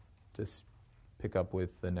probably just pick up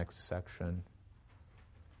with the next section.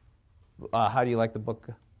 How do you like the book?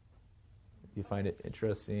 Do you find it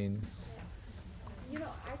interesting?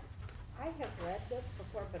 I have read this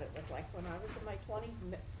before, but it was like when I was in my 20s,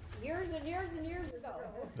 years and years and years ago.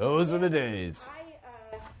 Those were the days.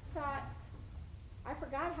 I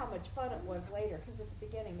forgot how much fun it was later, because at the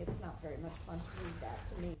beginning it's not very much fun to read that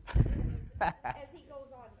to me. As he goes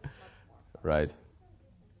on, it's much more fun. Right.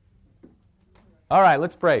 All right,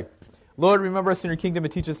 let's pray. Lord, remember us in your kingdom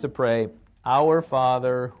and teach us to pray. Our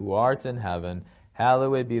Father, who art in heaven,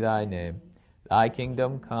 hallowed be thy name. Thy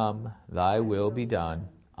kingdom come, thy will be done,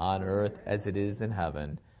 on earth as it is in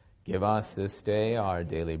heaven. Give us this day our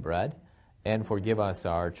daily bread, and forgive us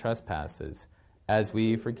our trespasses, as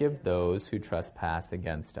we forgive those who trespass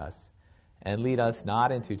against us. And lead us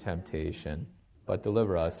not into temptation, but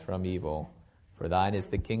deliver us from evil. For thine is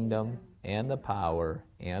the kingdom, and the power,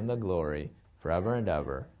 and the glory, forever and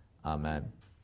ever. Amen.